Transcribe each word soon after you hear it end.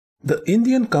The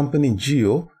Indian company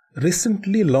Jio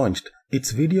recently launched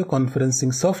its video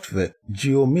conferencing software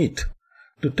JioMeet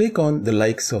to take on the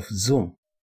likes of Zoom.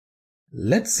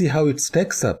 Let's see how it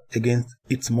stacks up against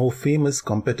its more famous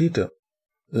competitor.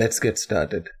 Let's get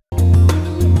started.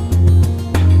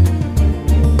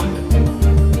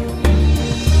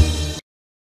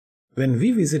 When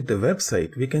we visit the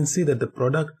website, we can see that the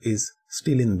product is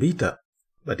still in beta.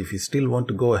 But if you still want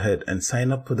to go ahead and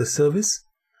sign up for the service,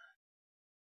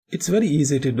 it's very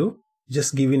easy to do.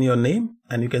 Just give in your name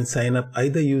and you can sign up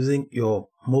either using your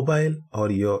mobile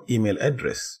or your email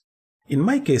address. In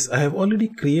my case, I have already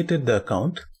created the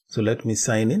account. So let me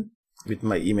sign in with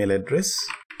my email address.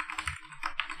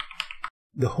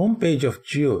 The home page of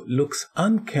Jio looks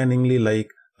uncannily like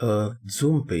a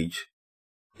Zoom page.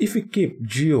 If we keep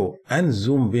Jio and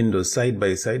Zoom windows side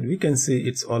by side, we can see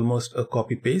it's almost a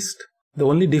copy-paste. The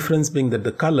only difference being that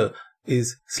the color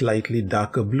is slightly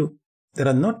darker blue. There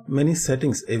are not many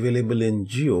settings available in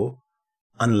Jio,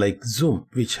 unlike Zoom,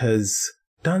 which has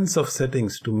tons of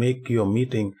settings to make your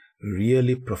meeting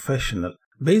really professional.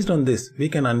 Based on this, we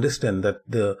can understand that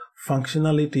the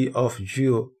functionality of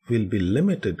Jio will be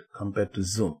limited compared to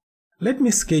Zoom. Let me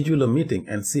schedule a meeting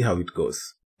and see how it goes.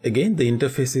 Again, the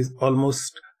interface is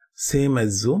almost same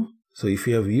as Zoom. So if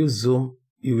you have used Zoom,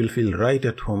 you will feel right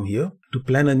at home here. To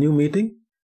plan a new meeting,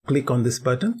 click on this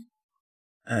button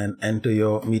and enter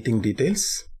your meeting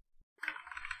details.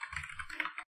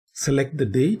 Select the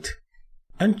date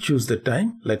and choose the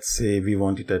time. Let's say we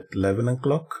want it at 11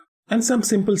 o'clock. And some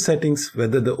simple settings,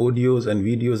 whether the audios and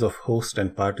videos of host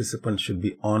and participants should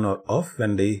be on or off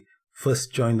when they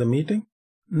first join the meeting.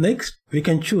 Next, we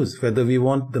can choose whether we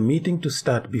want the meeting to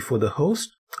start before the host,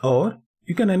 or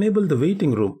you can enable the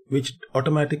waiting room, which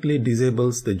automatically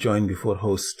disables the join before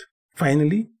host.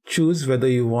 Finally, choose whether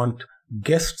you want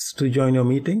guests to join your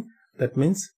meeting. That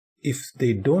means if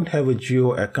they don't have a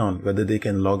Jio account, whether they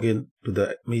can log in to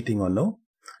the meeting or no.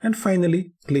 And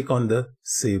finally, click on the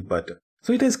save button.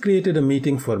 So it has created a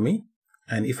meeting for me.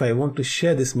 And if I want to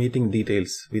share this meeting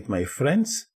details with my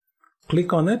friends,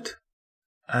 click on it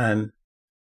and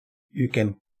you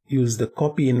can use the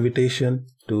copy invitation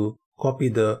to copy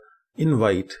the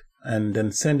invite and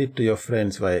then send it to your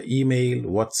friends via email,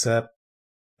 WhatsApp,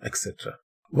 etc.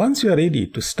 Once you are ready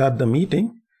to start the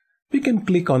meeting, we can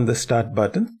click on the start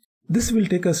button. This will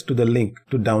take us to the link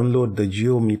to download the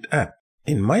JioMeet app.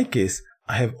 In my case,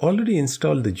 I have already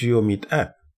installed the JioMeet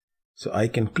app. So I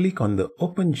can click on the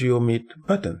Open JioMeet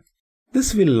button.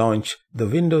 This will launch the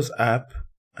Windows app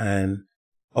and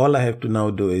all I have to now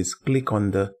do is click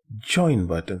on the Join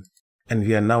button. And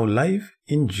we are now live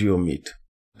in JioMeet.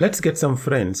 Let's get some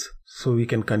friends so we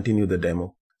can continue the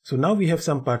demo. So now we have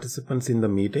some participants in the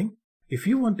meeting. If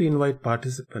you want to invite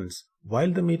participants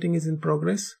while the meeting is in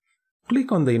progress, click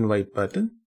on the invite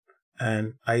button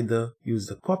and either use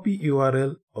the copy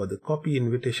URL or the copy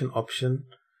invitation option,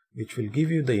 which will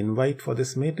give you the invite for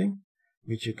this meeting,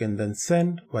 which you can then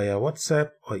send via WhatsApp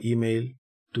or email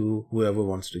to whoever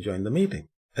wants to join the meeting.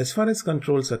 As far as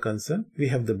controls are concerned, we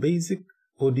have the basic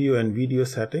audio and video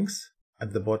settings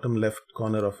at the bottom left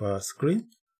corner of our screen,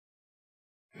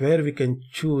 where we can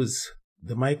choose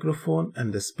the microphone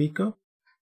and the speaker.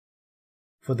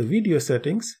 For the video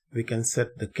settings, we can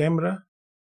set the camera,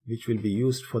 which will be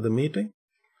used for the meeting.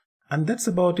 And that's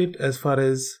about it as far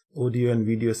as audio and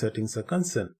video settings are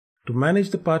concerned. To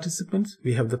manage the participants,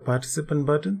 we have the participant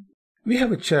button. We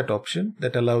have a chat option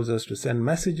that allows us to send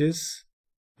messages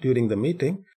during the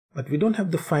meeting, but we don't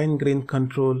have the fine-grained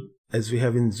control as we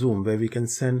have in Zoom, where we can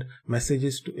send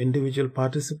messages to individual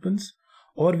participants,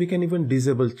 or we can even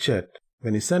disable chat.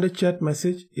 When you send a chat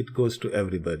message, it goes to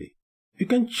everybody. You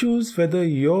can choose whether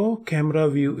your camera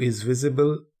view is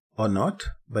visible or not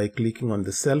by clicking on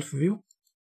the self view,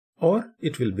 or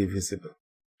it will be visible.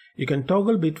 You can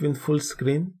toggle between full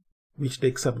screen, which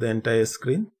takes up the entire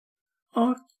screen,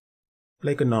 or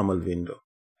like a normal window.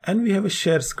 And we have a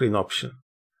share screen option.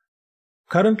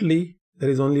 Currently, there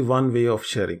is only one way of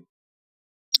sharing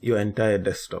your entire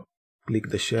desktop. Click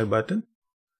the share button.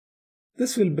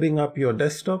 This will bring up your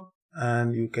desktop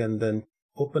and you can then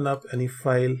open up any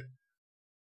file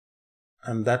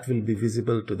and that will be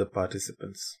visible to the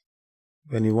participants.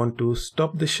 When you want to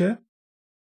stop the share,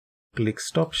 click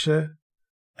stop share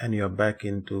and you are back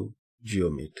into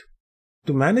JioMeet.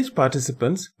 To manage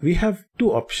participants, we have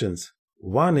two options.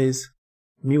 One is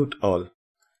mute all.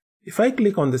 If I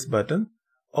click on this button,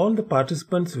 all the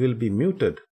participants will be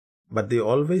muted, but they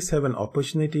always have an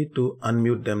opportunity to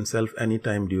unmute themselves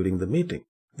anytime during the meeting.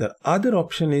 The other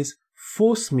option is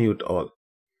force mute all.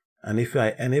 And if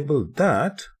I enable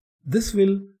that, this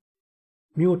will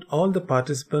mute all the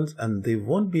participants and they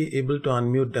won't be able to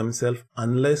unmute themselves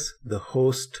unless the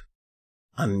host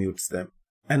unmutes them.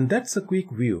 And that's a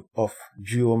quick view of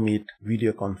JioMeet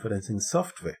video conferencing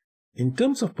software. In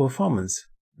terms of performance,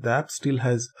 the app still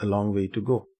has a long way to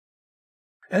go.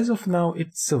 As of now,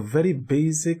 it's a very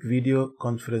basic video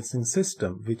conferencing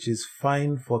system which is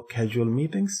fine for casual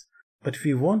meetings. But if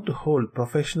you want to hold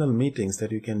professional meetings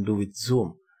that you can do with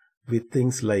Zoom, with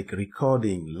things like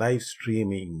recording, live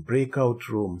streaming, breakout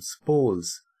rooms,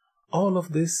 polls, all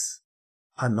of this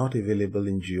are not available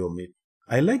in JioMeet.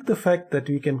 I like the fact that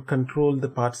we can control the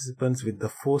participants with the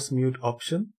force mute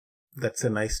option. That's a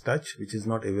nice touch, which is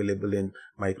not available in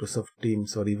Microsoft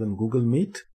Teams or even Google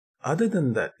Meet. Other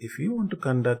than that, if you want to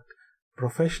conduct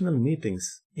professional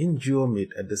meetings in JioMeet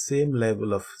at the same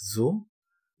level of Zoom,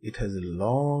 it has a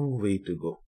long way to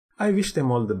go. I wish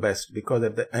them all the best because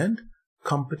at the end,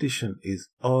 competition is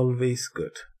always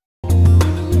good.